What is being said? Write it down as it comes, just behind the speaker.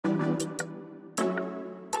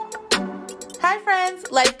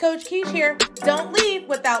friends, Life Coach Kesh here. Don't leave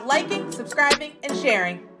without liking, subscribing, and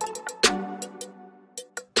sharing.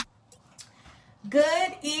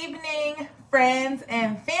 Good evening, friends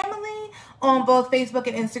and family on both Facebook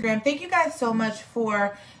and Instagram. Thank you guys so much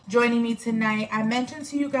for joining me tonight. I mentioned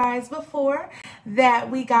to you guys before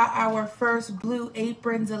that we got our first Blue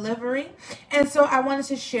Apron delivery. And so I wanted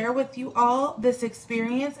to share with you all this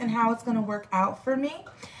experience and how it's going to work out for me.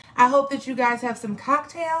 I hope that you guys have some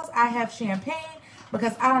cocktails. I have champagne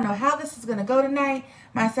because I don't know how this is going to go tonight.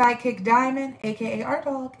 My sidekick Diamond, aka our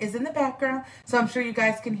dog, is in the background, so I'm sure you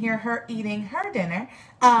guys can hear her eating her dinner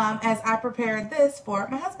as I prepare this for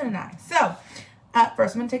my husband and I. So,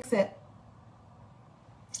 first I'm going to take a sip.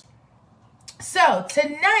 So,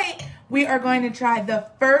 tonight we are going to try the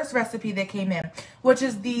first recipe that came in, which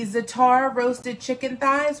is the Za'atar Roasted Chicken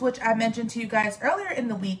Thighs, which I mentioned to you guys earlier in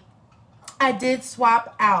the week. I did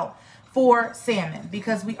swap out for salmon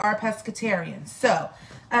because we are pescatarians. So,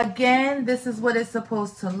 again, this is what it's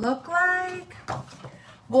supposed to look like.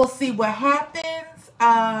 We'll see what happens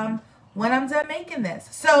when I'm done making this.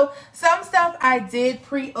 So, some stuff I did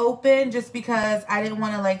pre-open just because I didn't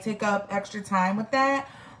want to like take up extra time with that.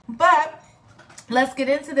 But let's get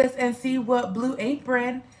into this and see what Blue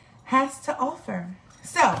Apron has to offer.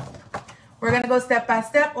 So, we're going to go step by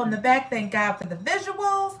step on the back. Thank God for the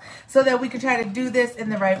visuals so that we can try to do this in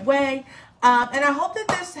the right way. And I hope that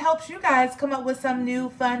this helps you guys come up with some new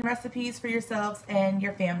fun recipes for yourselves and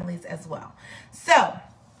your families as well. So,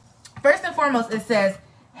 first and foremost, it says,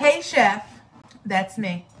 "Hey chef," that's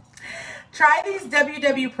me. "Try these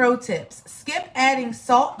WW Pro tips. Skip adding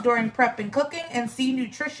salt during prep and cooking and see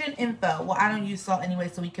nutrition info." Well, I don't use salt anyway,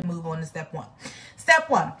 so we can move on to step one.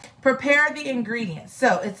 Step one, prepare the ingredients.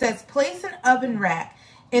 So it says place an oven rack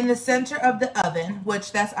in the center of the oven,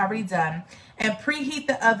 which that's already done, and preheat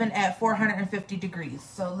the oven at 450 degrees.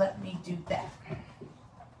 So let me do that.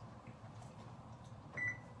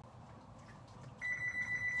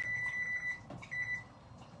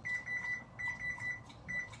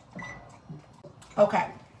 Okay,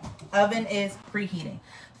 oven is preheating.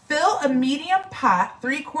 Fill a medium pot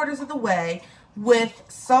 3/4 of the way with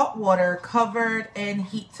salt water covered and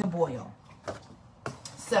heat to boil.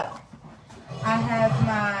 So, I have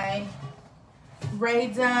my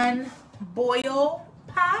Ray-Done boil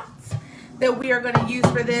pot that we are going to use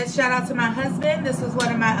for this. Shout out to my husband. This was one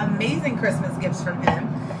of my amazing Christmas gifts from him.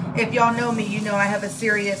 If y'all know me, you know I have a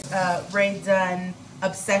serious Ray-Done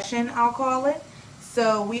obsession, I'll call it.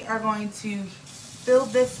 So, we are going to fill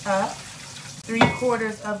this up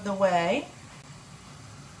 3/4 of the way.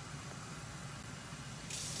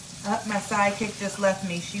 My sidekick just left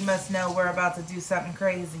me. She must know we're about to do something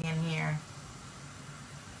crazy in here.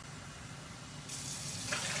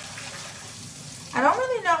 I don't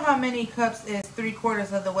really know how many cups is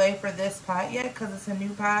 3/4 of the way for this pot yet because it's a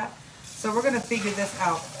new pot. So we're going to figure this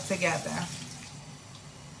out together.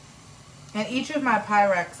 And each of my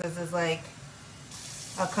Pyrexes is like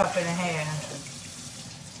a cup and a half.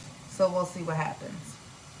 So we'll see what happens.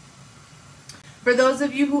 For those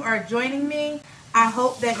of you who are joining me, I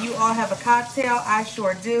hope that you all have a cocktail. I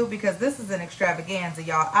sure do, because this is an extravaganza,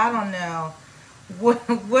 y'all. I don't know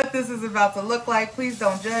what this is about to look like. Please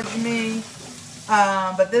don't judge me.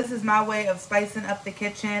 But this is my way of spicing up the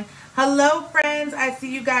kitchen. Hello, friends. I see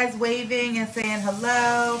you guys waving and saying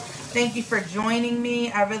hello. Thank you for joining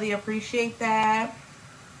me. I really appreciate that.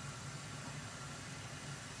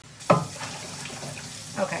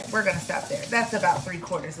 Okay, we're going to stop there. That's about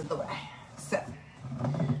 3/4 of the way. So,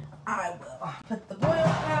 I will put the boil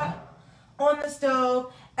pot on the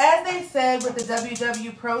stove. As they said with the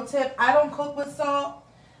WW Pro tip, I don't cook with salt,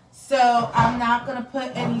 so I'm not going to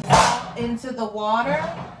put any salt into the water.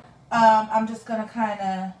 I'm just going to kind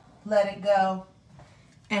of let it go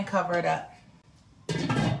and cover it up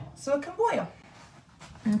so it can boil.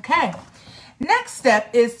 Okay. Next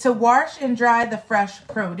step is to wash and dry the fresh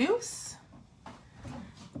produce.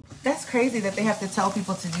 That's crazy that they have to tell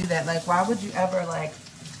people to do that. Like, why would you ever, like,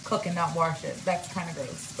 cook and not wash it? That's kind of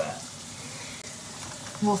gross, but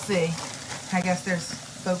we'll see. I guess there's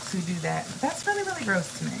folks who do that. That's really, really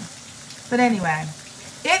gross to me. But anyway,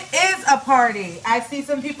 it is a party. I see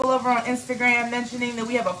some people over on Instagram mentioning that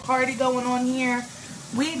we have a party going on here.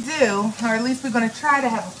 We do, or at least we're going to try to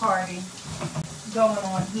have a party going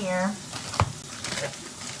on here.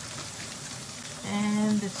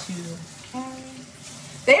 And the two carrots.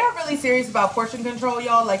 They are really serious about portion control,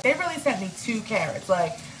 y'all. Like, they really sent me 2 carrots.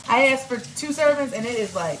 Like, I asked for 2 servings, and it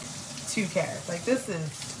is, like, 2 carrots. Like, this is,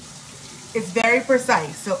 it's very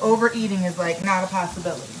precise. So, overeating is, like, not a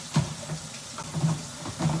possibility.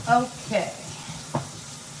 Okay.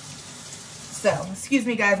 So, excuse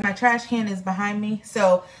me guys, my trash can is behind me.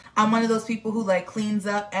 So, I'm one of those people who like cleans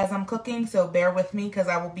up as I'm cooking. So, bear with me because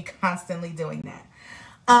I will be constantly doing that.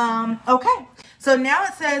 Okay. So, now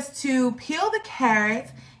it says to peel the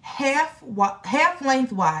carrots half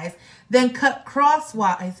lengthwise, then cut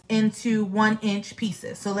crosswise into 1-inch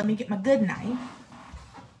pieces. So, let me get my good knife.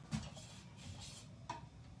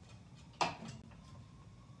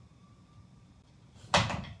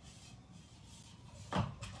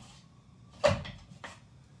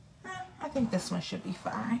 I think this one should be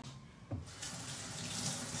fine.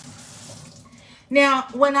 Now,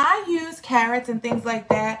 when I use carrots and things like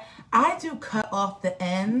that, I do cut off the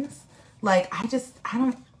ends. Like, I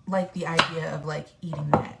don't like the idea of like eating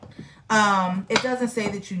that. It doesn't say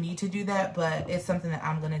that you need to do that, but it's something that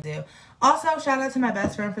I'm going to do. Also, shout out to my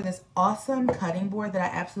best friend for this awesome cutting board that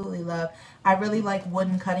I absolutely love. I really like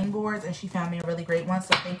wooden cutting boards, and she found me a really great one.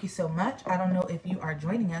 So thank you so much. I don't know if you are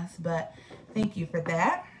joining us, but thank you for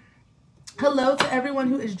that. Hello to everyone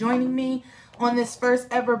who is joining me on this first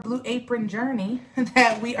ever Blue Apron journey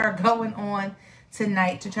that we are going on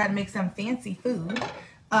tonight to try to make some fancy food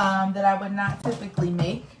that I would not typically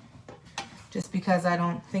make, just because I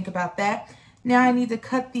don't think about that. Now I need to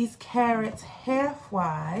cut these carrots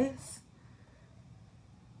halfwise,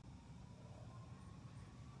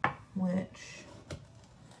 which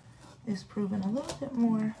is proving a little bit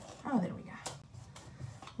more, oh, there we go.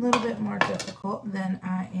 A little bit more difficult than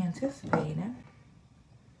I anticipated.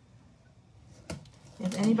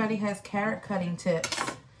 If anybody has carrot cutting tips,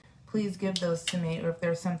 please give those to me. Or if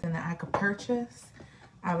there's something that I could purchase,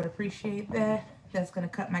 I would appreciate that. That's going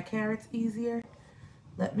to cut my carrots easier.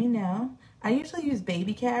 Let me know. I usually use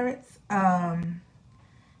baby carrots anytime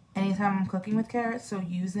I'm cooking with carrots. So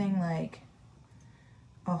using like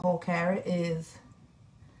a whole carrot is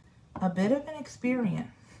a bit of an experience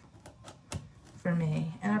for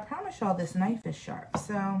me. And I promise y'all this knife is sharp.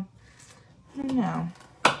 So, I don't know.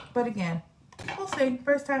 But again, we'll see.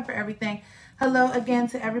 First time for everything. Hello again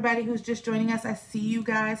to everybody who's just joining us. I see you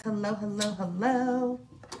guys. Hello, hello, hello.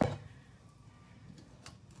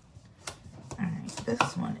 Alright,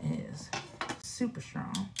 this one is super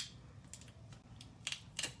strong.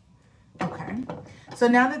 Okay. So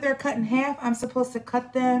now that they're cut in half, I'm supposed to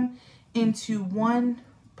cut them into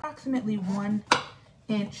approximately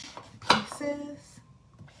 1-inch pieces.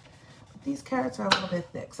 But these carrots are a little bit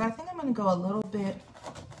thick, so I think I'm going to go a little bit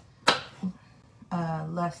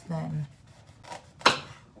less than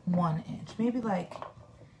 1 inch, maybe like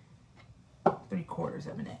 3/4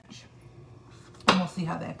 of an inch, and we'll see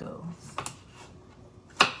how that goes.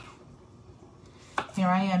 Here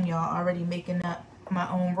I am, y'all, already making up my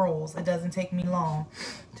own rolls. It doesn't take me long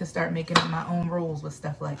to start making up my own rolls with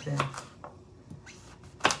stuff like this.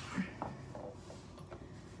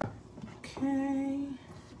 Okay.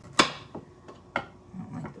 I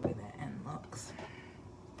don't like the way that end looks.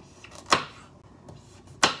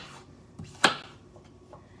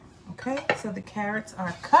 Okay, so the carrots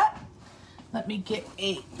are cut. Let me get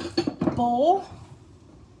a bowl.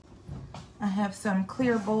 I have some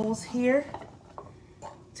clear bowls here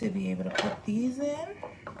to be able to put these in.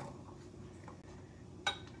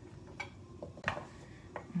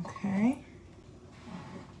 Okay.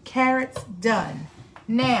 Carrots done.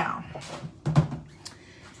 Now,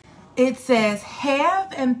 it says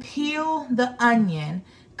halve and peel the onion,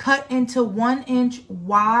 cut into 1-inch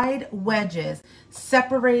wide wedges,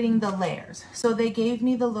 separating the layers. So they gave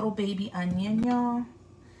me the little baby onion, y'all.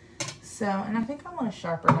 So, and I think I want a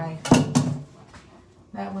sharper knife.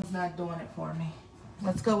 That one's not doing it for me.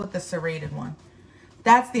 Let's go with the serrated one.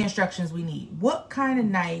 That's the instructions we need. What kind of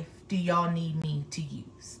knife do y'all need me to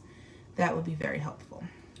use? That would be very helpful.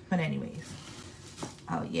 But anyways,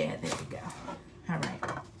 oh yeah, there we go. All right.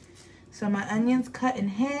 So my onion's cut in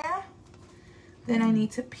half. Then I need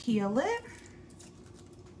to peel it.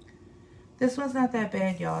 This one's not that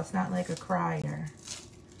bad, y'all. It's not like a crier.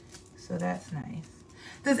 So that's nice.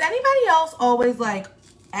 Does anybody else always like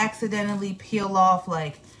accidentally peel off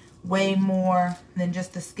like way more than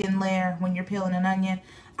just the skin layer when you're peeling an onion?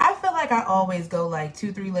 I feel like I always go like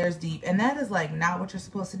 2-3 layers deep, and that is like not what you're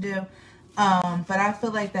supposed to do. But I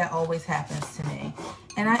feel like that always happens to me.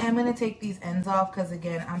 And I am going to take these ends off because,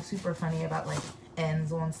 again, I'm super funny about like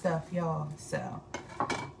ends on stuff, y'all. So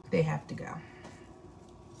they have to go.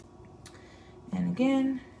 And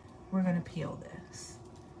again, we're going to peel this.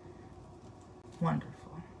 Wonderful.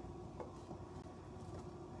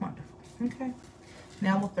 Wonderful. Okay.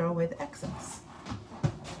 Now we'll throw away the excess.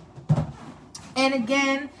 And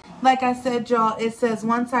again, like I said, y'all, it says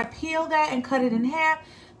once I peel that and cut it in half,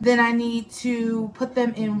 then I need to put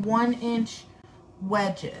them in 1-inch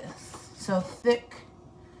wedges. So thick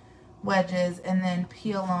wedges and then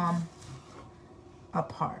peel them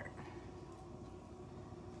apart.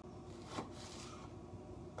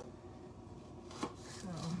 So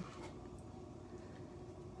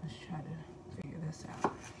let's try to figure this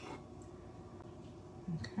out.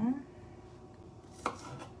 Okay.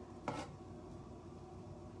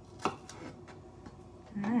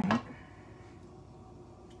 Alright.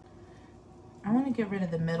 I want to get rid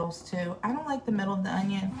of the middles too. I don't like the middle of the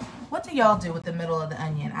onion. What do y'all do with the middle of the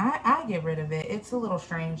onion? I get rid of it. It's a little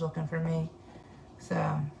strange looking for me.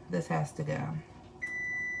 So this has to go.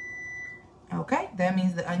 Okay, that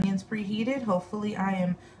means the onion's preheated. Hopefully I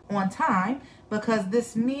am on time because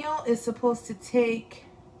this meal is supposed to take,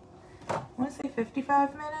 I want to say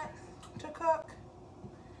 55 minutes to cook.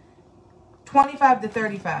 25 to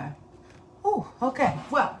 35. Ooh, okay,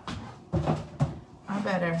 well, I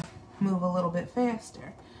better move a little bit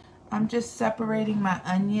faster. I'm just separating my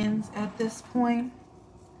onions at this point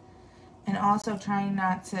and also trying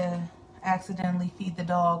not to accidentally feed the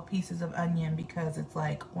dog pieces of onion because it's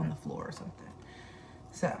like on the floor or something.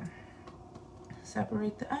 So,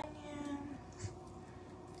 separate the onions.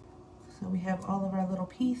 So we have all of our little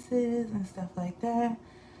pieces and stuff like that.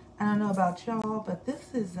 I don't know about y'all, but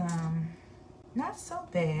this is not so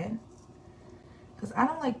bad because I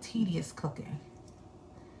don't like tedious cooking.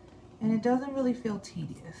 And it doesn't really feel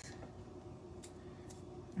tedious.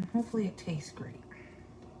 And hopefully it tastes great.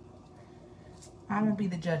 I won't be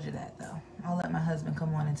the judge of that though. I'll let my husband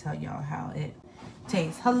come on and tell y'all how it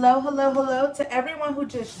tastes. Hello, hello, hello to everyone who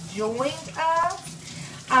just joined us.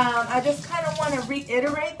 I just kind of want to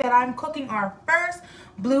reiterate that I'm cooking our first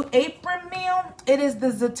Blue Apron meal. It is the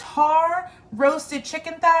Za'atar Roasted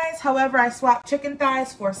Chicken Thighs. However, I swapped chicken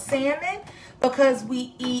thighs for salmon because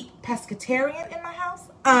we eat pescatarian in my house.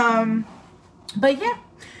 But yeah,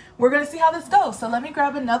 we're going to see how this goes. So let me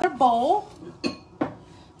grab another bowl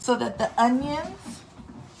so that the onions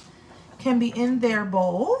can be in their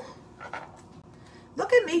bowl.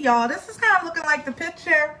 Look at me, y'all. This is kind of looking like the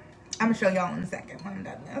picture. I'm going to show y'all in a second when I'm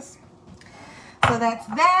done this. So that's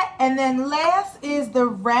that. And then last is the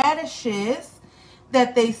radishes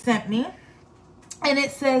that they sent me. And it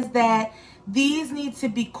says that these need to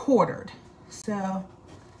be quartered. So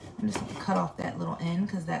I'm just going to cut off that little end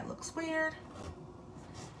because that looks weird.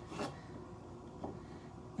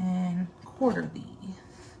 And quarter these.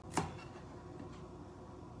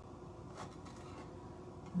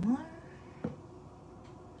 One.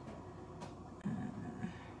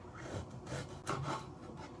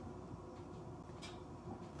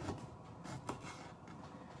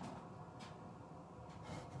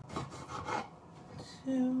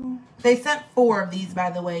 Two. They sent 4 of these, by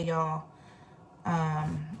the way, y'all.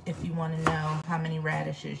 If you want to know how many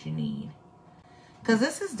radishes you need. Because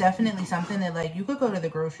this is definitely something that, like, you could go to the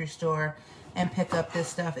grocery store and pick up this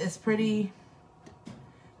stuff. It's pretty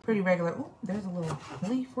regular. Ooh, there's a little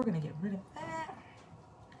leaf. We're going to get rid of that.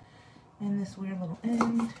 And this weird little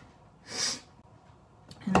end.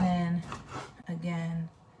 And then, again,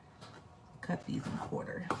 cut these in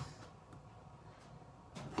quarters.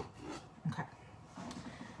 Okay.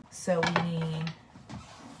 So we need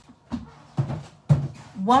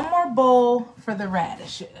 1 more bowl for the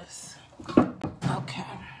radishes. Okay.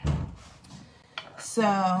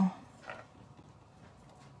 So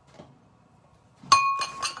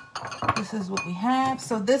this is what we have.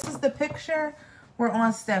 So this is the picture. We're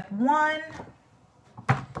on step 1.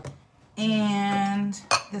 And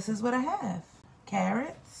this is what I have.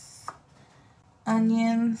 Carrots,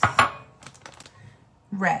 onions,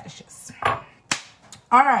 radishes.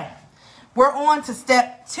 All right. We're on to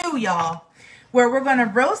step 2, y'all, where we're going to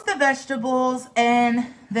roast the vegetables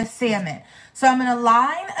and the salmon. So I'm going to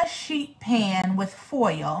line a sheet pan with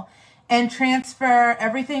foil and transfer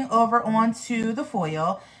everything over onto the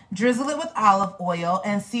foil. Drizzle it with olive oil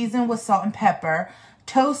and season with salt and pepper.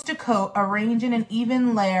 Toast to coat, arrange in an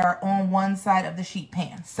even layer on one side of the sheet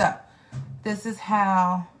pan. So this is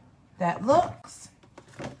how that looks.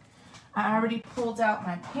 I already pulled out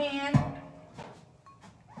my pan.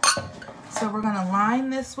 So we're going to line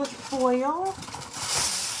this with foil.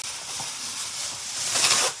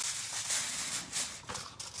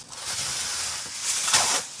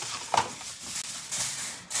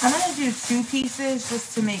 I'm going to do 2 pieces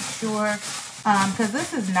just to make sure, because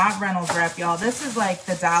this is not Reynolds wrap, y'all. This is like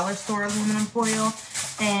the dollar store aluminum foil,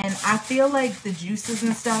 and I feel like the juices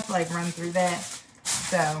and stuff like run through that.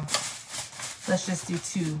 So let's just do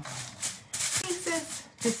 2 pieces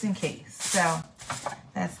just in case. So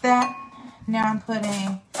that's that. Now I'm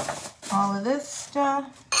putting all of this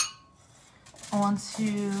stuff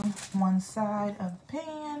onto one side of the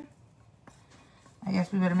pan. I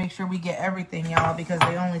guess we better make sure we get everything, y'all, because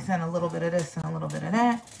they only sent a little bit of this and a little bit of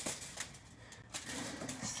that.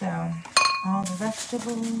 So all the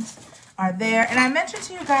vegetables are there. And I mentioned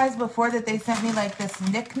to you guys before that they sent me like this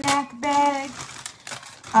knick-knack bag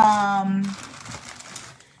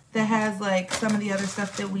that has like some of the other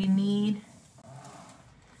stuff that we need.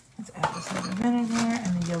 It's apple cider vinegar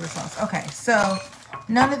and the yogurt sauce. Okay, so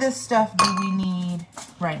none of this stuff do we need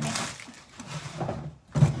right now.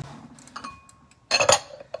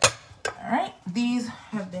 All right, these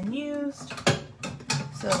have been used,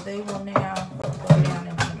 so they will now go down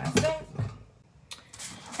into my sink.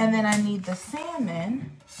 And then I need the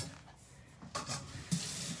salmon.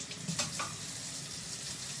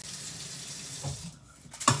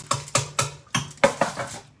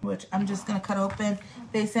 Which I'm just gonna cut open.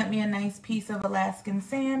 They sent me a nice piece of Alaskan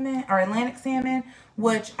salmon, or Atlantic salmon,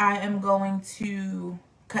 which I am going to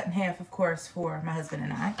cut in half, of course, for my husband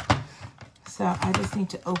and I. So I just need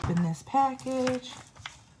to open this package.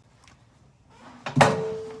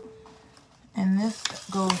 And this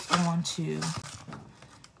goes on to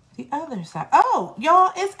the other side. Oh,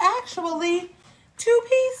 y'all, it's actually 2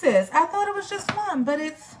 pieces. I thought it was just one, but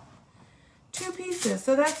it's 2 pieces.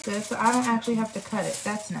 So that's good. So I don't actually have to cut it.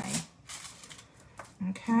 That's nice.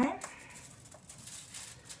 Okay.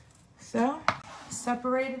 So,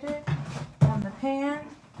 separated it on the pan.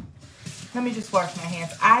 Let me just wash my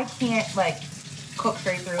hands. I can't, like, cook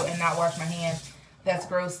straight through and not wash my hands. That's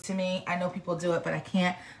gross to me. I know people do it, but I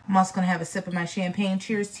can't. I'm also going to have a sip of my champagne.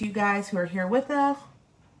 Cheers to you guys who are here with us.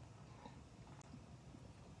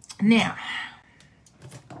 Now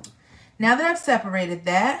that I've separated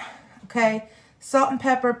that, okay, salt and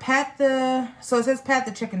pepper, so it says pat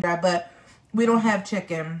the chicken dry, but we don't have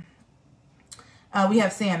chicken. We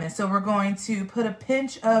have salmon. So we're going to put a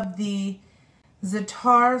pinch of the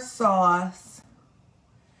Za'atar sauce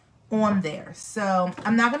on there. So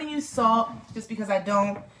I'm not going to use salt just because I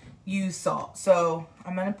don't use salt. So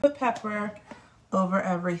I'm going to put pepper over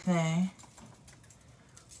everything.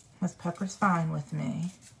 This pepper's fine with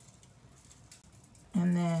me.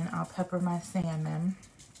 And then I'll pepper my salmon.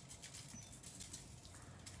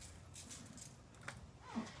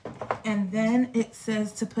 And then it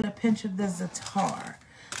says to put a pinch of the Za'atar.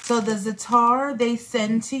 So the Za'atar they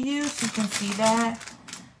send to you, so you can see that.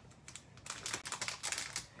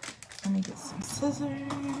 Let me get some scissors.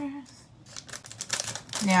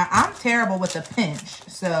 Now, I'm terrible with a pinch,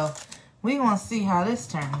 so we're going to see how this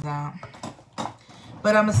turns out.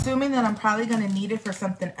 But I'm assuming that I'm probably going to need it for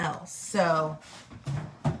something else. So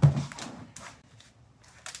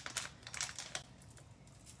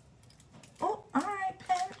oh, all right,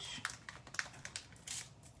 pinch.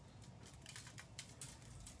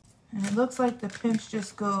 And it looks like the pinch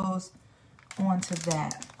just goes onto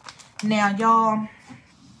that. Now, y'all,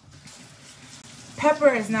 pepper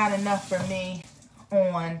is not enough for me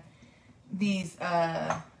on these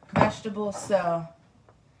vegetables, so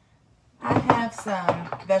I have some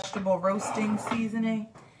vegetable roasting seasoning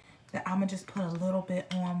that I'm going to just put a little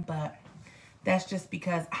bit on, but that's just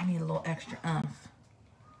because I need a little extra oomph.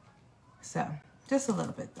 So, just a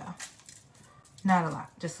little bit though. Not a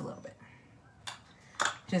lot, just a little bit.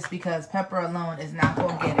 Just because pepper alone is not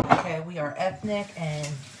going to get it, okay? We are ethnic and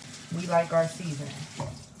we like our seasoning.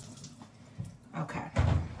 Okay.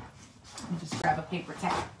 Let me just grab a paper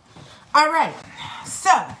towel. All right,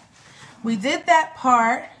 so we did that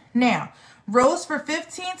part. Now, roast for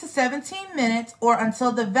 15 to 17 minutes or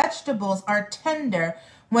until the vegetables are tender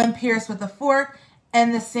when pierced with a fork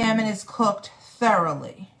and the salmon is cooked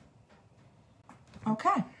thoroughly.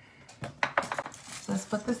 Okay, so let's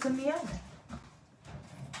put this in the oven.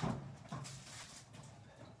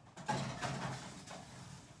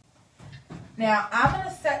 Now, I'm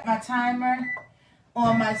going to set my timer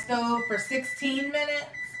on my stove for 16 minutes.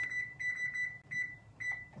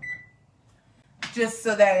 Just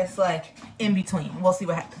so that it's like in between. We'll see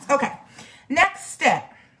what happens. Okay, next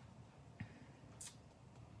step.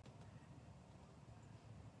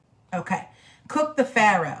 Okay, cook the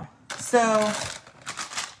farro. So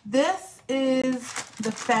this is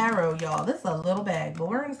the farro, y'all. This is a little bag, but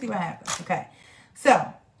we're going to see what happens. Okay,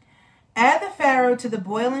 so add the farro to the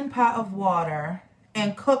boiling pot of water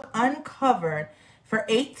and cook uncovered for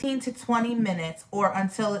 18 to 20 minutes or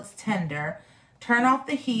until it's tender. Turn off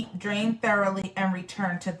the heat, drain thoroughly, and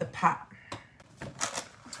return to the pot.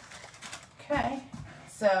 Okay,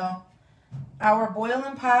 so our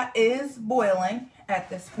boiling pot is boiling at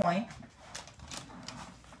this point.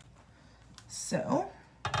 So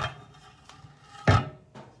I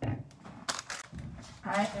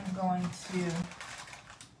am going to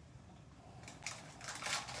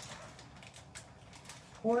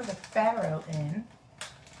pour the farro in.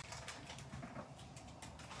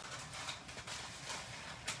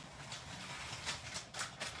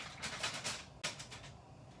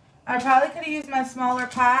 I probably could have used my smaller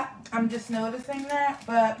pot. I'm just noticing that,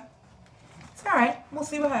 but it's all right. We'll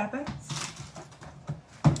see what happens.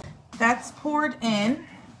 That's poured in,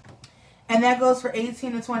 and that goes for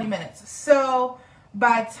 18 to 20 minutes. So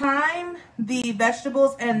by the time the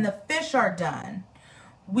vegetables and the fish are done,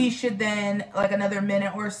 we should then, like another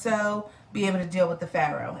minute or so, be able to deal with the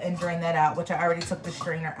farro and drain that out, which I already took the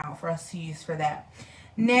strainer out for us to use for that.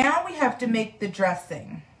 Now we have to make the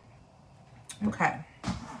dressing. Okay.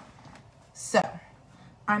 So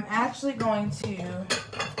I'm actually going to,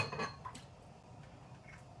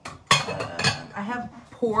 I have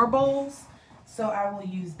pour bowls, so I will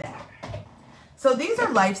use that. So these are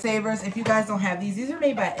lifesavers. If you guys don't have these are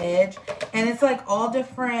made by Edge, and it's like all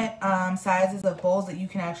different sizes of bowls that you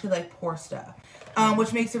can actually like pour stuff,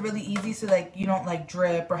 which makes it really easy so like you don't like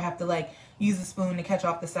drip or have to like use a spoon to catch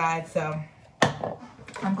off the side. So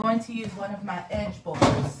I'm going to use one of my Edge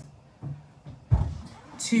bowls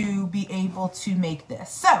to be able to make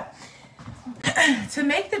this. So to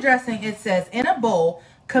make the dressing, it says in a bowl,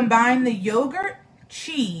 combine the yogurt,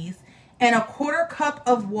 cheese, and a 1/4 cup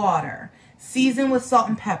of water. Season with salt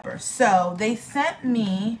and pepper. So they sent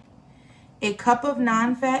me a cup of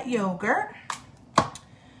non-fat yogurt.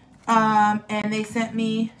 And they sent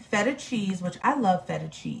me feta cheese, which I love feta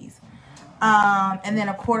cheese. And then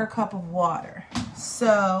a 1/4 cup of water.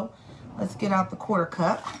 So let's get out the 1/4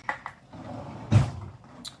 cup.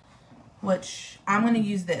 Which I'm going to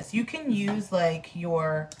use this. You can use like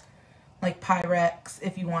your like Pyrex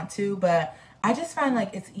if you want to. But I just find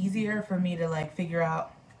like it's easier for me to like figure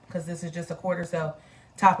out, because this is just a 1/4, so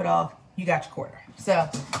top it off, you got your 1/4. So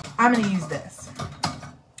I'm going to use this.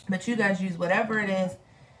 But you guys use whatever it is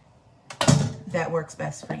that works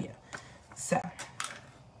best for you. So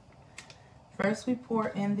first we pour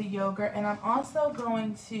in the yogurt, and I'm also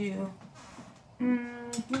going to,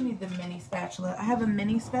 we need the mini spatula. I have a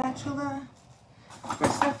mini spatula for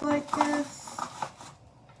stuff like this.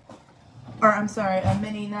 Or I'm sorry, a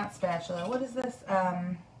mini, not spatula. What is this?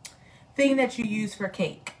 Thing that you use for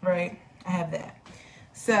cake, right? I have that.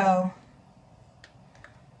 So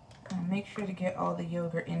make sure to get all the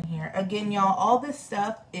yogurt in here. Again, y'all, all this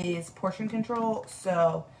stuff is portion control,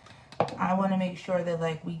 so I want to make sure that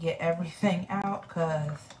like we get everything out,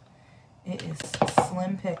 because it is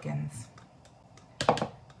slim pickings.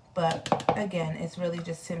 But again, it's really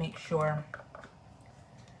just to make sure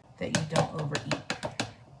that you don't overeat.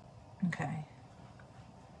 Okay.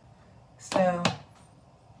 So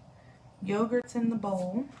yogurt's in the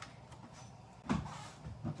bowl.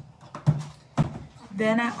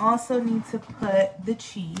 Then I also need to put the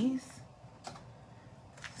cheese.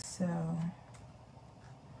 So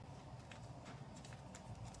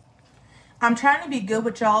I'm trying to be good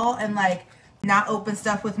with y'all and like not open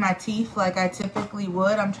stuff with my teeth like I typically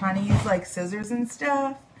would. I'm trying to use like scissors and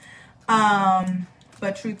stuff.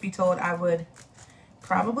 But truth be told, I would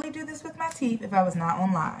probably do this with my teeth if I was not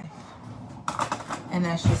on live. And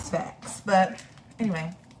that's just facts. But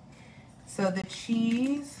anyway, so the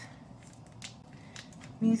cheese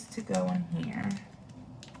needs to go in here.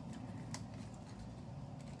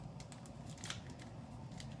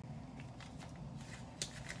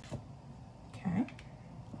 Okay.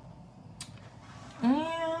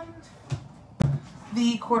 And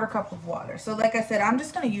the 1/4 cup of water. So like I said, I'm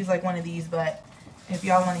just going to use like one of these, but if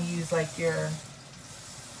y'all want to use like your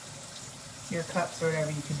cups or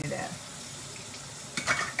whatever, you can do that.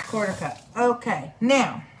 1/4 cup. Okay,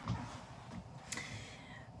 now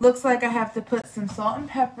looks like I have to put some salt and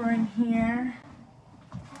pepper in here.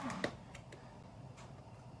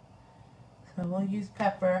 So we'll use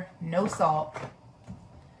pepper, no salt.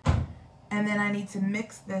 And then I need to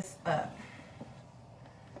mix this up.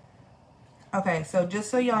 Okay, so just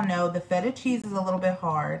so y'all know, the feta cheese is a little bit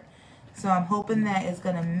hard. So I'm hoping that it's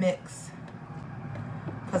going to mix,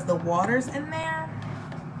 because the water's in there.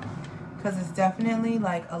 Because it's definitely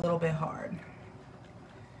like a little bit hard.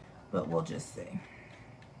 But we'll just see.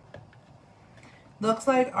 Looks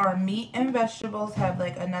like our meat and vegetables have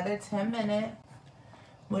like another 10 minutes,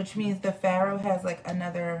 which means the farro has like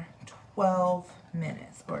another 12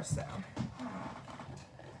 minutes or so.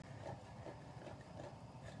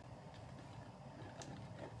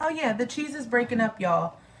 Oh yeah, the cheese is breaking up,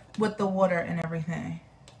 y'all, with the water and everything.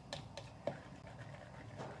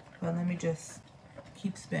 But let me just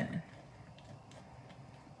keep spinning.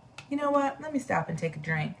 You know what? Let me stop and take a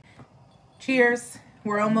drink. Cheers.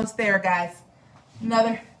 We're almost there, guys.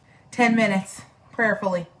 Another 10 minutes,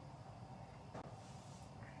 prayerfully.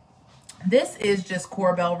 This is just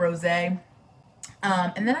Korbel Rose. And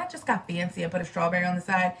then I just got fancy and put a strawberry on the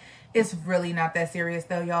side. It's really not that serious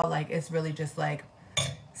though, y'all. Like, it's really just like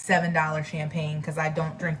 $7 champagne because I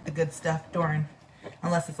don't drink the good stuff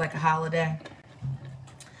unless it's like a holiday.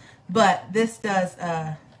 But this does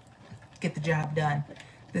get the job done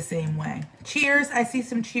the same way. Cheers. I see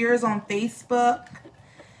some cheers on Facebook.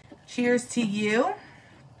 Cheers to you.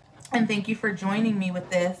 And thank you for joining me with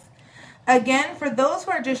this. Again, for those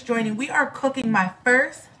who are just joining, we are cooking my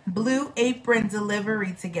first Blue Apron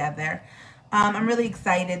delivery together. I'm really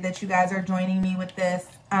excited that you guys are joining me with this.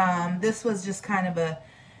 This was just kind of a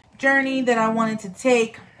journey that I wanted to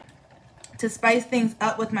take to spice things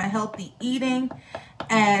up with my healthy eating,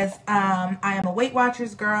 as I am a Weight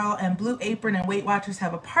Watchers girl, and Blue Apron and Weight Watchers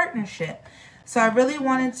have a partnership. So I really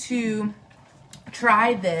wanted to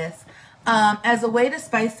try this as a way to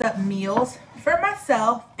spice up meals for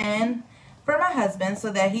myself and for my husband,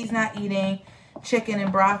 so that he's not eating chicken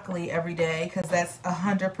and broccoli every day, because that's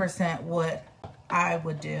 100% what I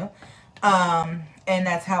would do. And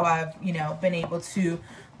that's how I've, been able to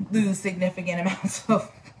lose significant amounts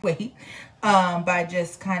of weight, by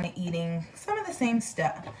just kind of eating some of the same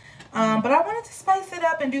stuff. But I wanted to spice it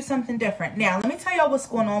up and do something different. Now, let me tell y'all what's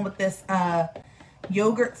going on with this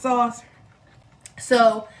yogurt sauce.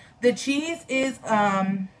 So the cheese is,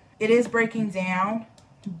 it is breaking down,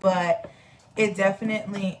 but it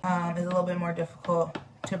definitely is a little bit more difficult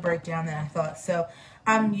to break down than I thought. So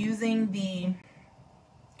I'm using the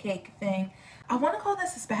cake thing. I want to call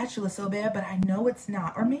this a spatula so bad, but I know it's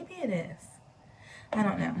not. Or maybe it is. I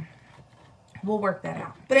don't know. We'll work that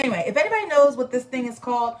out. But anyway, if anybody knows what this thing is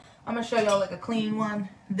called, I'm going to show y'all like a clean one.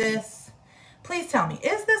 This, please tell me,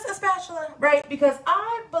 is this a spatula, right? Because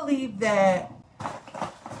I believe that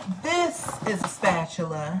this is a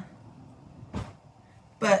spatula.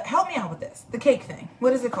 But help me out with this. The cake thing.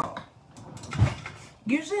 What is it called?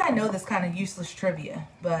 Usually I know this kind of useless trivia,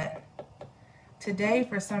 but today,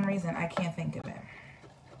 for some reason, I can't think of it.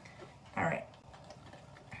 All right.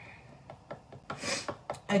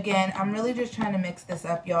 Again, I'm really just trying to mix this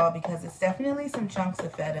up, y'all, because it's definitely some chunks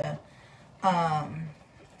of feta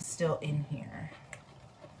still in here.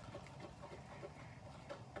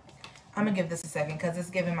 I'm going to give this a second because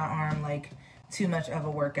it's giving my arm, like, too much of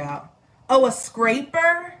a workout. Oh, a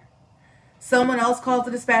scraper? Someone else calls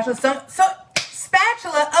it a spatula. So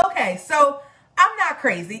spatula, okay, so I'm not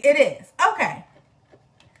crazy. It is. Okay.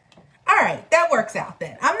 All right, that works out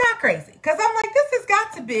then. I'm not crazy because I'm like, this has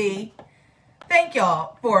got to be, thank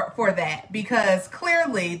y'all for that, because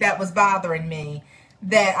clearly that was bothering me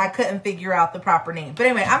that I couldn't figure out the proper name. But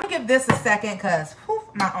anyway, I'm going to give this a second because,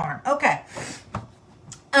 my arm. Okay.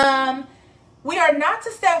 We are not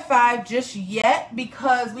to step 5 just yet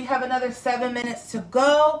because we have another 7 minutes to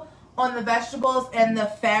go on the vegetables and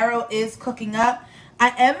the farro is cooking up. I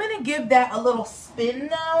am going to give that a little spin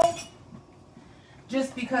though,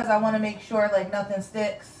 just because I want to make sure like nothing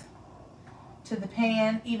sticks to the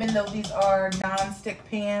pan, even though these are non-stick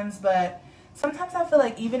pans. But sometimes I feel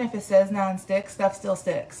like even if it says non-stick, stuff still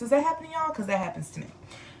sticks. Does that happen to y'all? Because that happens to me.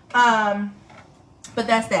 But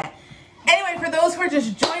that's that. Anyway, for those who are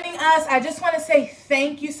just joining us, I just want to say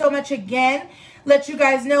thank you so much again. Let you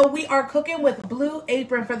guys know we are cooking with Blue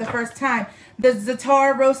Apron for the first time. The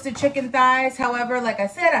Za'atar Roasted Chicken Thighs. However, like I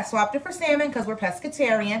said, I swapped it for salmon because we're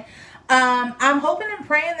pescatarian. I'm hoping and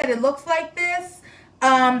praying that it looks like this.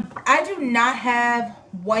 I do not have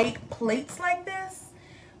white plates like this.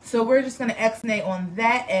 So we're just going to X-nay on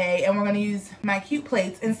that A, and we're going to use my cute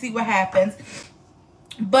plates and see what happens.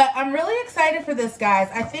 But I'm really excited for this, guys.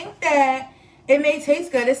 I think that it may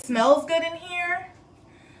taste good. It smells good in here.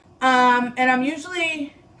 And I'm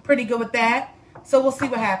usually pretty good with that. So we'll see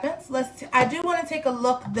what happens. I do want to take a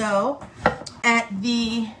look, though, at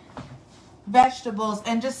the vegetables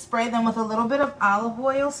and just spray them with a little bit of olive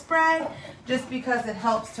oil spray, just because it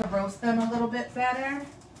helps to roast them a little bit better.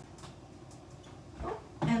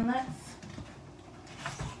 And let's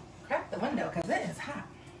crack the window because it is hot.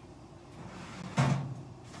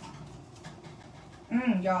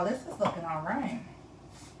 Y'all, this is looking all right.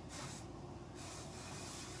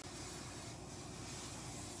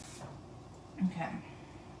 Okay.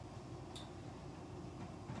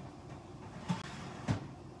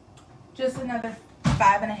 Just another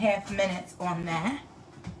 5.5 minutes on that.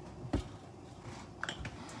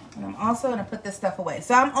 And I'm also going to put this stuff away.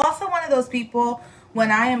 So I'm also one of those people,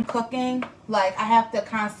 when I am cooking, like I have to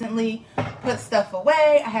constantly put stuff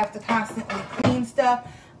away. I have to constantly clean stuff.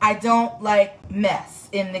 I don't like mess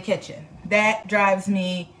in the kitchen. That drives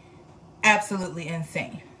me absolutely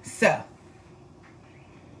insane. So,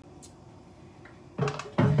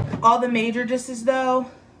 all the major dishes though,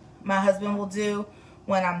 my husband will do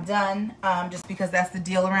when I'm done, just because that's the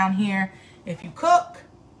deal around here. If you cook,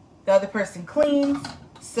 the other person cleans.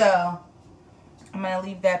 So, I'm going to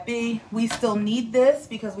leave that be. We still need this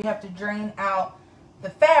because we have to drain out the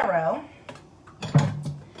farro.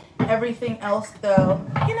 Everything else, though,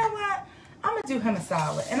 you know what? I'm going to do him a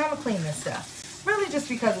solid, and I'm going to clean this stuff. Really just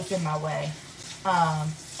because it's in my way,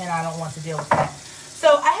 and I don't want to deal with that. So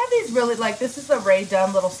I have these really, like, this is a Ray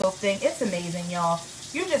Dunn little soap thing. It's amazing, y'all.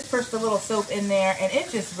 You just push the little soap in there, and it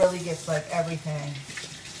just really gets, like, everything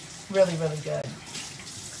really, really good.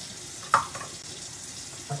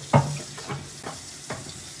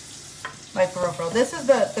 Like, for real, This is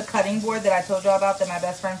the cutting board that I told y'all about that my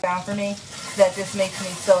best friend found for me. That just makes me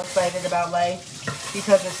so excited about life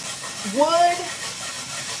because it's wood,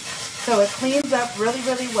 so it cleans up really,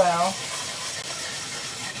 really well.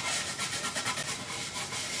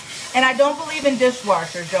 And I don't believe in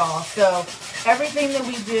dishwashers, y'all. So everything that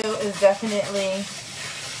we do is definitely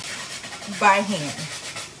by hand.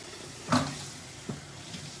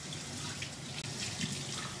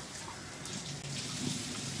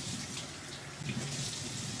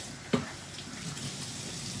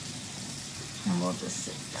 And we'll just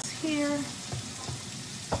sit this here.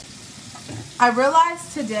 I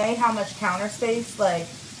realized today how much counter space, like,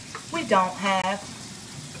 we don't have.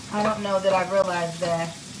 I don't know that I realized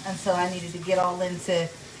that until I needed to get all into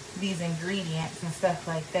these ingredients and stuff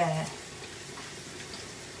like that.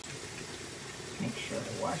 Make sure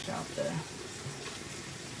to wash out the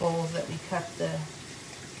bowls that we cut the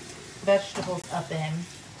vegetables up in.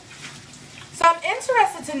 So I'm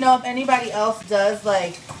interested to know if anybody else does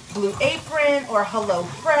like Blue Apron or Hello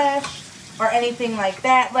Fresh or anything like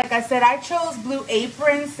that. Like I said, I chose Blue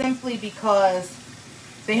Apron simply because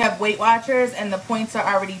they have Weight Watchers and the points are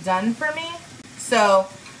already done for me. So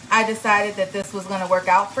I decided that this was going to work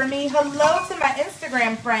out for me. Hello to my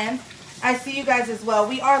Instagram friends. I see you guys as well.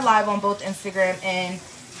 We are live on both Instagram and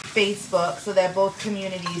Facebook so that both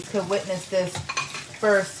communities could witness this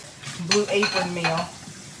first Blue Apron meal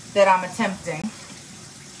that I'm attempting.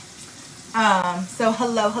 So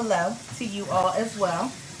hello to you all as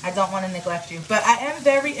well. I don't want to neglect you, but I am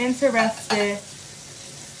very interested.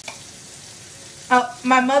 Oh,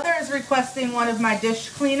 my mother is requesting one of my dish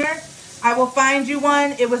cleaners. I will find you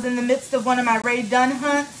one. It was in the midst of one of my Ray Dunn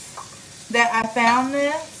hunts that I found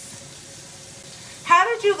this. How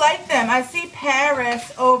did you like them? I see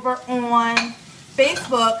Paris over on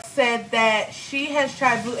Facebook said that she has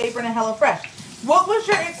tried Blue Apron and HelloFresh. What was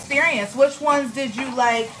your experience? Which ones did you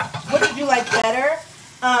like? What did you like better?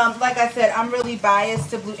 Like I said, I'm really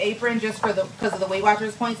biased to Blue Apron just because of the Weight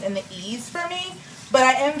Watchers points and the ease for me. But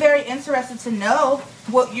I am very interested to know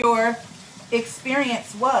what your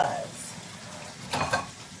experience was.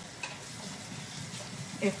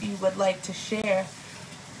 If you would like to share.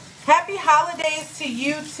 Happy holidays to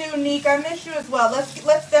you too, Neek. I miss you as well.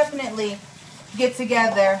 Let's definitely get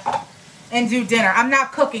together and do dinner. I'm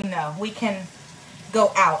not cooking though. We can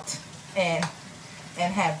go out and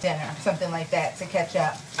have dinner, something like that, to catch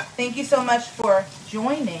up. Thank you so much for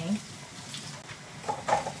joining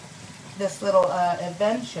this little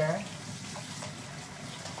adventure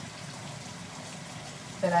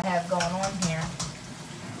that I have going on here.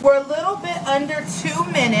 We're a little bit under 2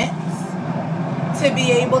 minutes to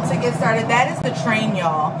be able to get started. That is the train,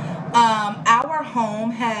 y'all. Our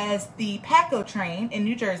home has the Paco train in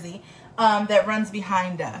New Jersey that runs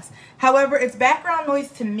behind us. However, it's background noise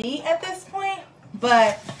to me at this point,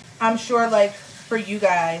 but I'm sure, like, for you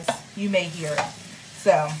guys, you may hear it.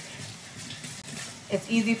 So it's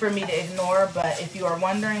easy for me to ignore, but if you are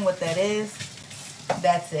wondering what that is,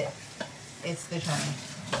 that's it. It's the train.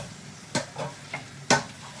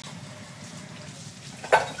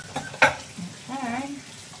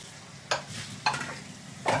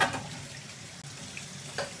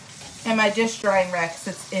 And my dish drying rack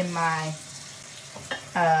sits in my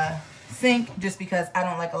sink just because I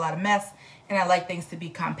don't like a lot of mess and I like things to be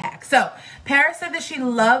compact. So Paris said that she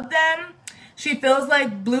loved them. She feels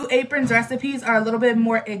like Blue Apron's recipes are a little bit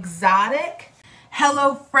more exotic.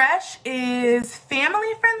 HelloFresh is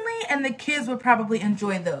family friendly and the kids would probably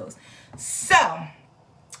enjoy those. So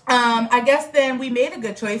I guess then we made a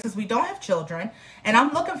good choice because we don't have children and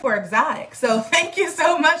I'm looking for exotic. So thank you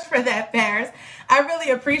so much for that, Paris. I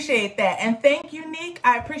really appreciate that. And thank you, Neek.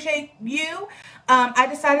 I appreciate you. I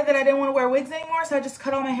decided that I didn't want to wear wigs anymore, so I just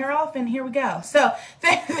cut all my hair off and here we go. So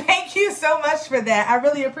thank you so much for that. I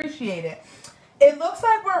really appreciate it. It looks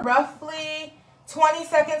like we're roughly 20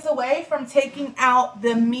 seconds away from taking out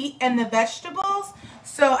the meat and the vegetables.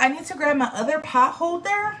 So I need to grab my other pot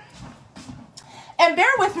holder. And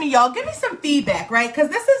bear with me, y'all. Give me some feedback, right? Because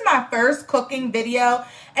this is my first cooking video.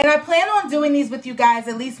 And I plan on doing these with you guys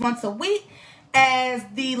at least once a week. as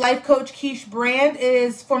the Life Coach Kesh brand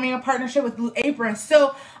is forming a partnership with Blue Apron.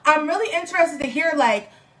 So I'm really interested to hear, like,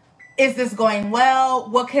 is this going well?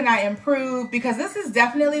 What can I improve? Because this is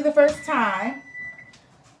definitely the first time.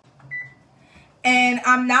 And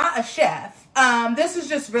I'm not a chef. This is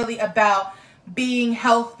just really about being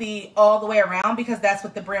healthy all the way around, because that's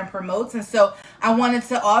what the brand promotes. And so I wanted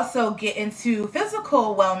to also get into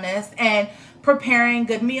physical wellness and preparing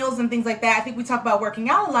good meals and things like that. I think we talk about working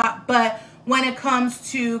out a lot, but when it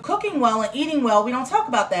comes to cooking well and eating well, we don't talk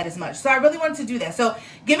about that as much. So I really wanted to do that. So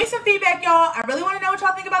give me some feedback, y'all. I really want to know what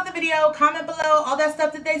y'all think about the video. Comment below all that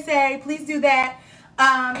stuff that they say. Please do that,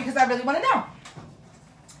 because I really want to know.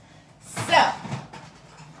 So,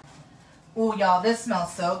 oh, y'all, this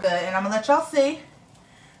smells so good. And I'm going to let y'all see.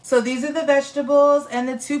 So these are the vegetables and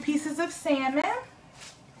the 2 pieces of salmon.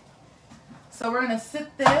 So we're going to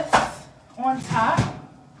sit this on top.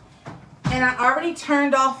 And I already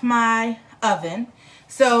turned off my oven.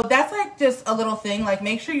 So that's like just a little thing. Like,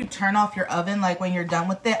 make sure you turn off your oven like when you're done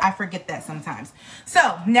with it. I forget that sometimes.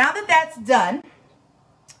 So now that that's done,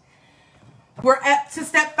 we're up to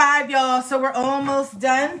step 5, y'all. So we're almost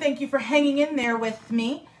done. Thank you for hanging in there with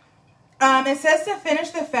me. It says to finish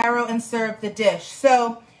the farro and serve the dish.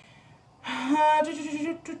 So I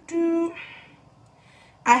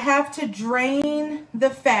have to drain the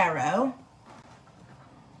farro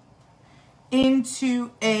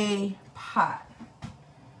into a pot.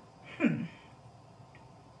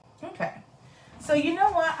 Okay. So you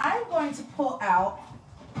know what? I'm going to pull out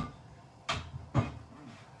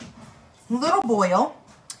Little Boil.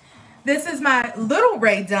 This is my Little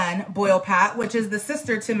Ray Dunn boil pot, which is the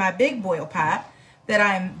sister to my big boil pot that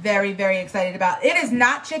I'm very, very excited about. It is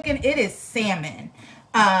not chicken, it is salmon.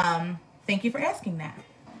 Thank you for asking that.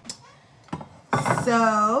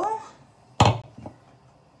 So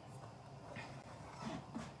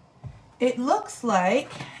it looks like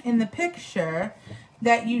in the picture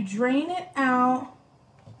that you drain it out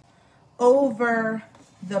over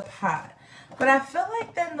the pot. But I feel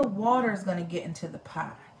like then the water is going to get into the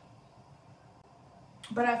pot.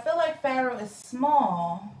 But I feel like farro is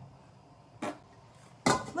small.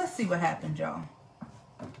 Let's see what happens, y'all.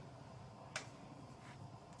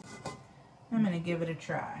 I'm going to give it a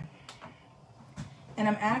try. And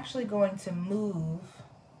I'm actually going to move,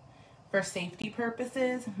 for safety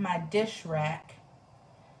purposes, my dish rack.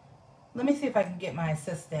 Let me see if I can get my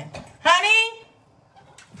assistant. Honey!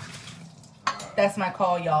 That's my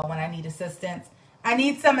call, y'all, when I need assistance. I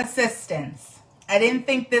need some assistance. I didn't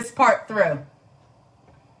think this part through.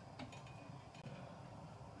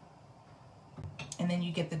 And then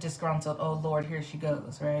you get the disgruntled, oh Lord, here she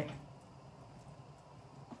goes, right?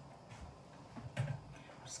 I'm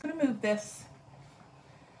just gonna move this.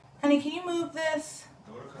 Honey, can you move this?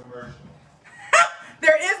 Go to commercial.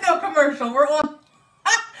 There is no commercial. We're on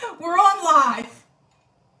we're on live.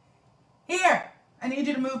 Here, I need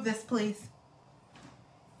you to move this, please.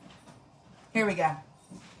 Here we go.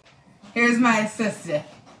 Here's my assistant.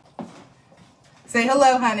 Say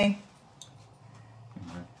hello, honey.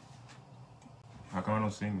 How come I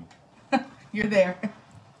don't see me? You're there.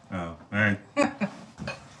 Oh, all right.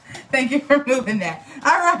 Thank you for moving that.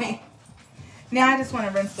 All right. Now I just want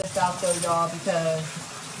to rinse this out though, y'all,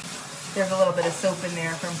 because there's a little bit of soap in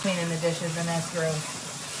there from cleaning the dishes, and that's gross.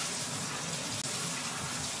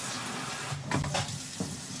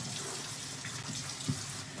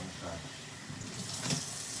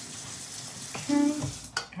 Okay.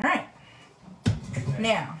 All right.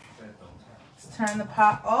 Now, let's turn the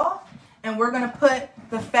pot off, and we're going to put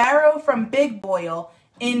the farro from Big Boil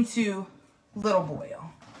into Little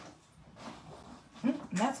Boil.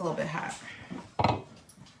 That's a little bit hot.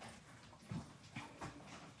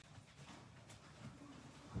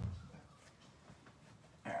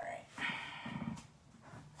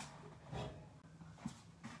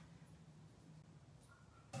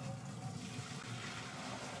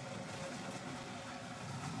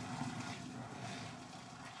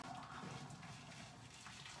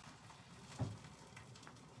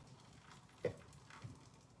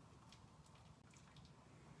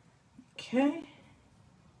 Okay.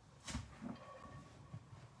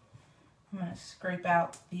 I'm going to scrape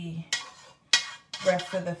out the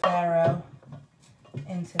rest of the farro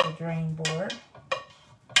into the drain board.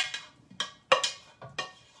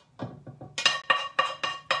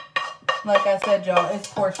 Like I said, y'all, it's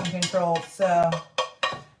portion controlled, so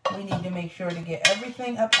we need to make sure to get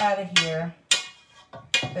everything up out of here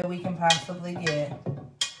that we can possibly get.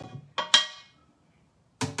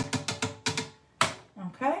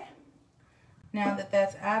 Okay. Now that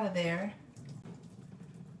that's out of there,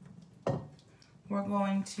 we're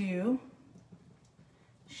going to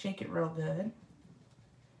shake it real good.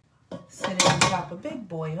 Sit it on top of big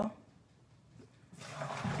boil.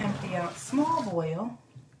 Empty out small boil.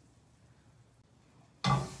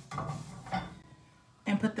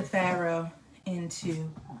 And put the farro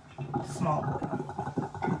into small boil.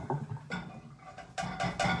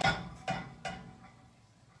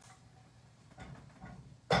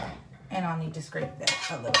 And I'll need to scrape that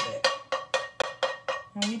a little bit.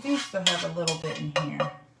 And we do still have a little bit in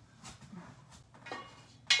here.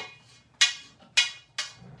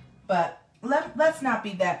 But let's not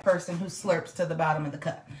be that person who slurps to the bottom of the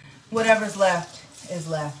cup. Whatever's left is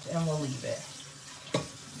left, and we'll leave it.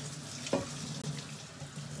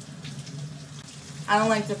 I don't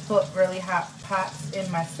like to put really hot pots in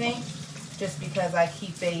my sink just because I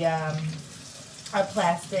keep a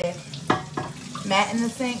plastic mat in the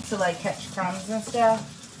sink to like catch crumbs and stuff.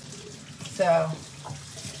 So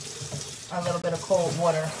a little bit of cold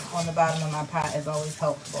water on the bottom of my pot is always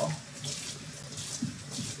helpful.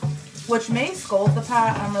 Which may scald the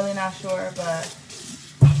pot, I'm really not sure, but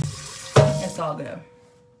it's all good.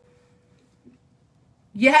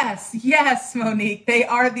 Yes, yes, Monique, they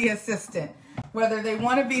are the assistant, whether they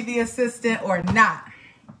want to be the assistant or not.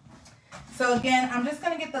 So again, I'm just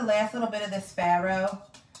going to get the last little bit of this farro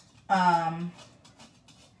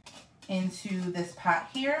into this pot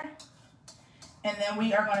here. And then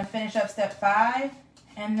we are going to finish up step 5.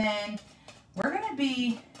 And then we're going to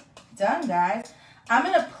be done, guys. I'm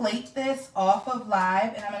going to plate this off of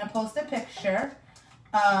live, and I'm going to post a picture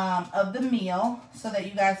of the meal so that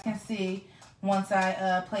you guys can see once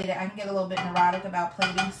I plate it. I can get a little bit neurotic about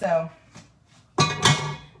plating, so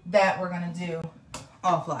that we're going to do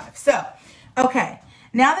off live. So, okay,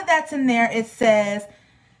 now that that's in there, it says,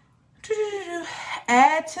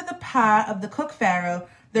 add to the pot of the cooked farro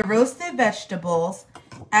the roasted vegetables,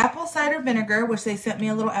 apple cider vinegar, which they sent me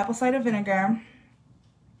a little apple cider vinegar,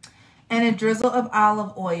 and a drizzle of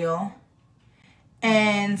olive oil,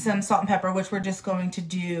 and some salt and pepper, which we're just going to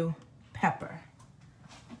do pepper.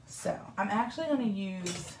 So I'm actually going to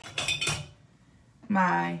use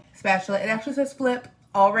my spatula. It actually says flip,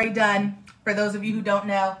 all Ray Dunn. For those of you who don't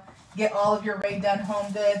know, get all of your Ray Dunn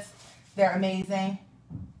home goods. They're amazing.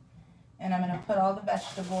 And I'm going to put all the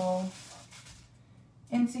vegetables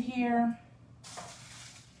into here.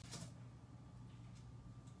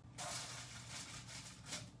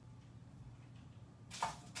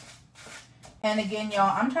 And again,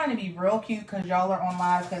 y'all, I'm trying to be real cute because y'all are on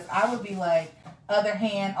live, because I would be like, other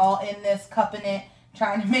hand, all in this, cupping it,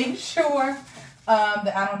 trying to make sure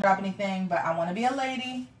that I don't drop anything. But I want to be a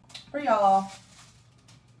lady for y'all.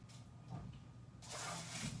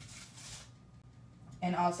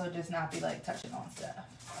 And also just not be like touching on stuff.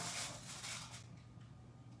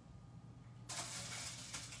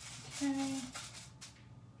 Okay.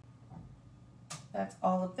 That's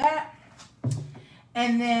all of that.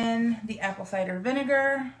 And then the apple cider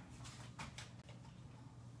vinegar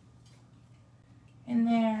in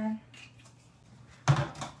there.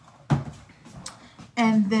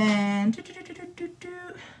 And then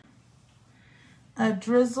a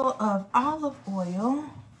drizzle of olive oil.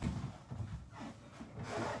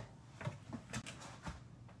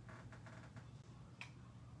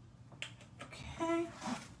 Okay.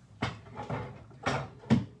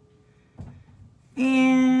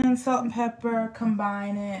 And salt and pepper,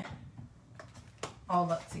 combine it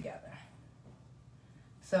all up together.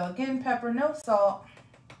 So again, pepper, no salt.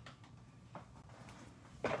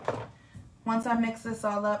 Once I mix this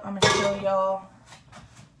all up, I'm going to show y'all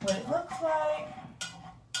what it looks like.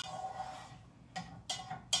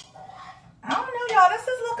 I don't know, y'all. This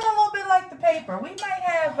is looking a little bit like the paper. We might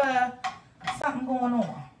have something going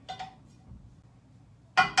on.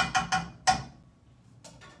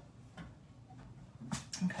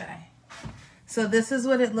 Okay. So this is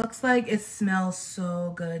what it looks like. It smells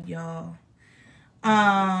so good, y'all.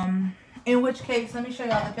 In which case, let me show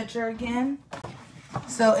y'all the picture again.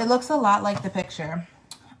 So it looks a lot like the picture.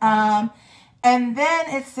 And then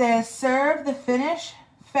it says, serve the finished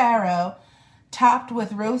farro topped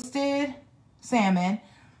with roasted salmon,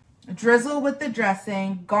 drizzle with the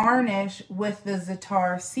dressing, garnish with the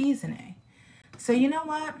Za'atar seasoning. So you know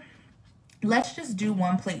what? Let's just do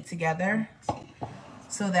one plate together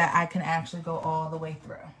so that I can actually go all the way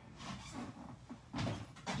through.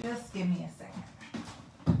 Just give me a second.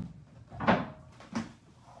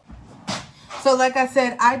 So like I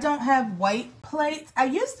said, I don't have white plates. I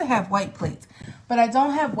used to have white plates, but I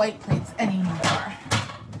don't have white plates anymore.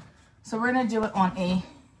 So we're going to do it on a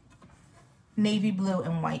navy blue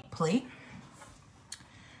and white plate.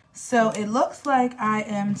 So it looks like I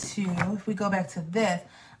am to, if we go back to this,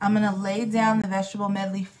 I'm going to lay down the vegetable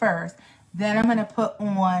medley first. Then I'm going to put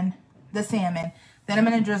on the salmon. Then I'm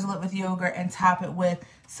going to drizzle it with yogurt and top it with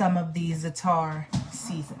some of the Za'atar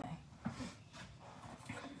seasoning.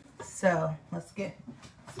 So let's give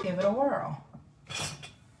it a whirl.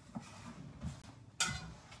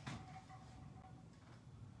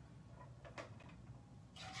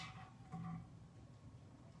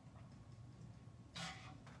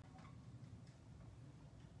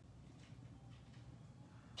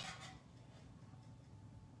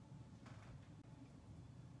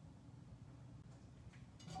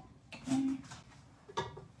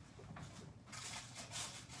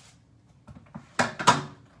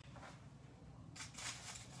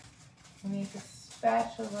 We need the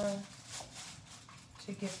spatula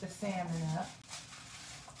to get the salmon up.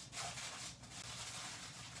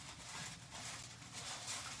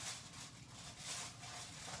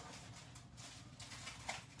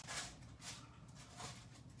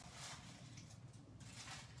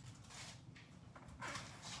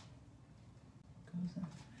 Goes in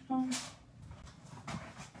the middle.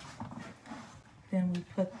 Then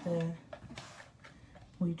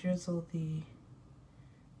we drizzle the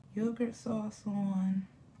yogurt sauce on.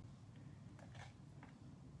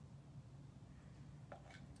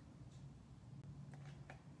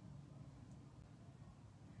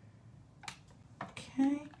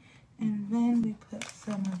 Okay, and then we put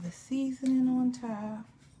some of the seasoning on top.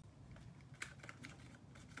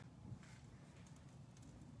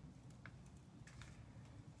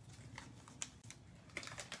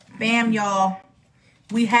 Bam, y'all.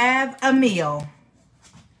 We have a meal.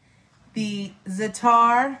 The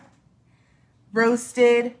Za'atar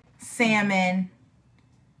Roasted Salmon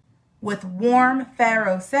with warm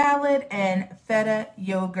farro salad and feta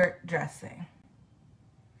yogurt dressing.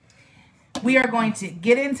 We are going to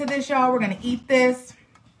get into this, y'all. We're going to eat this,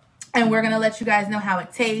 and we're going to let you guys know how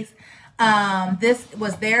it tastes. This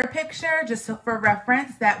was their picture, just for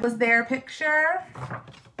reference. That was their picture.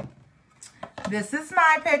 This is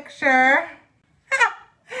my picture.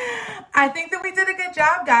 I think that we did a good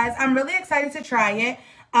job, guys. I'm really excited to try it.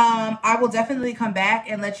 I will definitely come back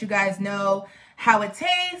and let you guys know how it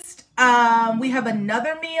tastes. We have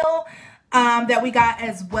another meal that we got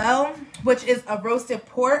as well, which is a roasted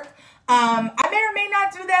pork. I may or may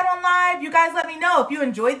not do that on live. You guys let me know if you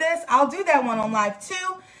enjoyed this. I'll do that one on live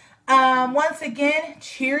too. Once again,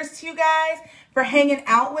 cheers to you guys for hanging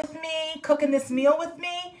out with me, cooking this meal with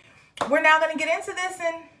me. We're now going to get into this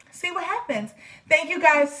and see what happens. Thank you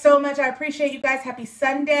guys so much. I appreciate you guys. Happy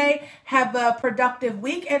Sunday. Have a productive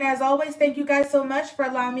week. And as always, thank you guys so much for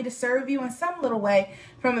allowing me to serve you in some little way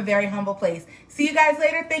from a very humble place. See you guys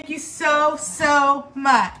later. Thank you so, so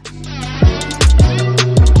much.